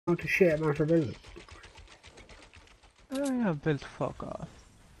How to shit man for building? Oh yeah, built fuck off.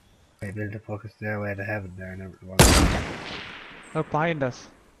 I built the fucking stairway to heaven there and everything. Look behind us.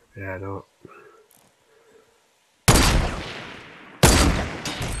 Yeah, I know.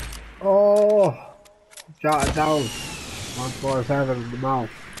 Oh! Jot it down. 147 in the mouth.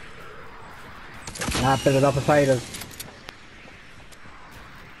 Not build it up beside us.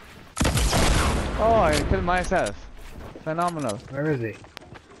 Oh, I killed myself. Phenomenal. Where is he?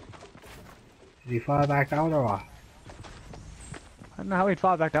 Did he fall back down or what? I don't know how he'd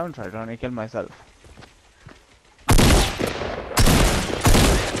fall back down and try to only kill myself.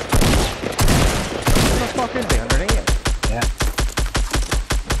 Where the fuck is he? Underneath? Yeah.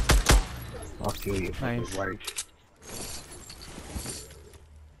 Fuck you, you fucking Nice. wench.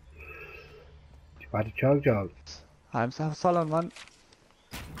 You got the chug. I'm so sullen, man.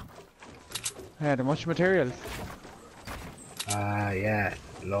 Yeah, too much materials. Yeah.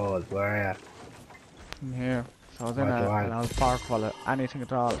 Loads, where In here. So I was in What do I- an old park full of anything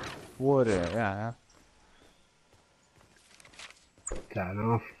at all. Wood, yeah. Is that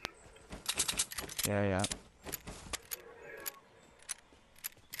enough? Yeah.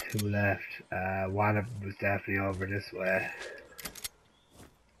 Two left. One of them was definitely over this way.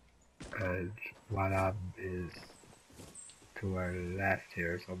 And one of them is to our left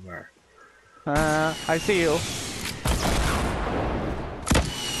here somewhere. I see you.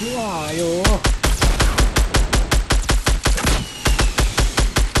 Who are you?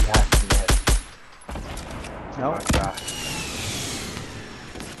 No.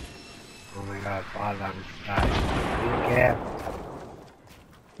 Oh my god, ball on his side.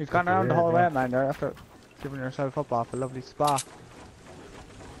 He's gone around the whole way, man. You're after giving yourself up off a lovely spot.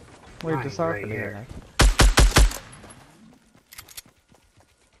 Where's the Right circle here. here, like?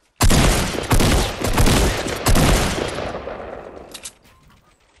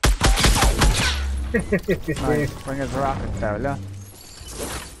 Nice. Bring his rockets down, yeah.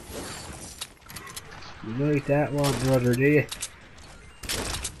 You like that one, brother, do you?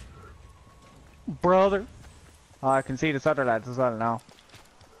 Brother. Oh, I can see the other lads as well now.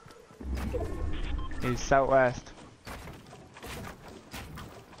 He's southwest.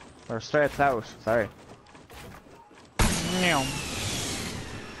 Or straight south, sorry. Nyum.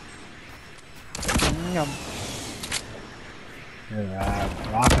 Nyum.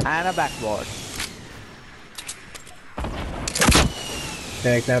 Rocket. And a backboard.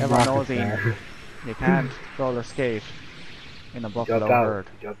 Take that Everyone rocket knows there. You can't roller skate in a buffalo Jumped out. herd.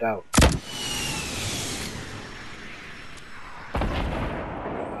 Jumped out.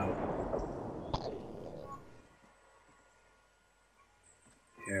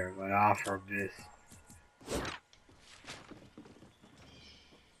 Here, I'm gonna offer him this.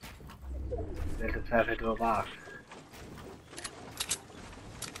 Built himself into a box.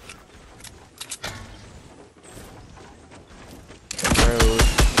 Rude.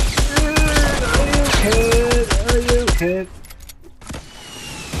 Are you kid?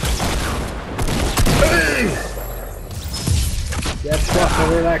 Get fucked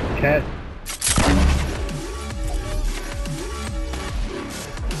over that cat.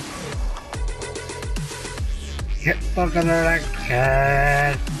 Get fucked under that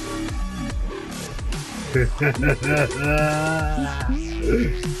cat.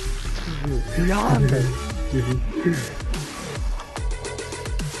 Yonder.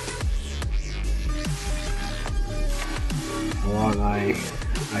 Well, I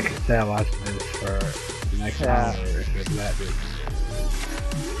could stay watching this for the next hour if it let me.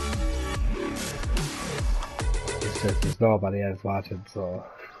 It's just there's nobody else watching, so.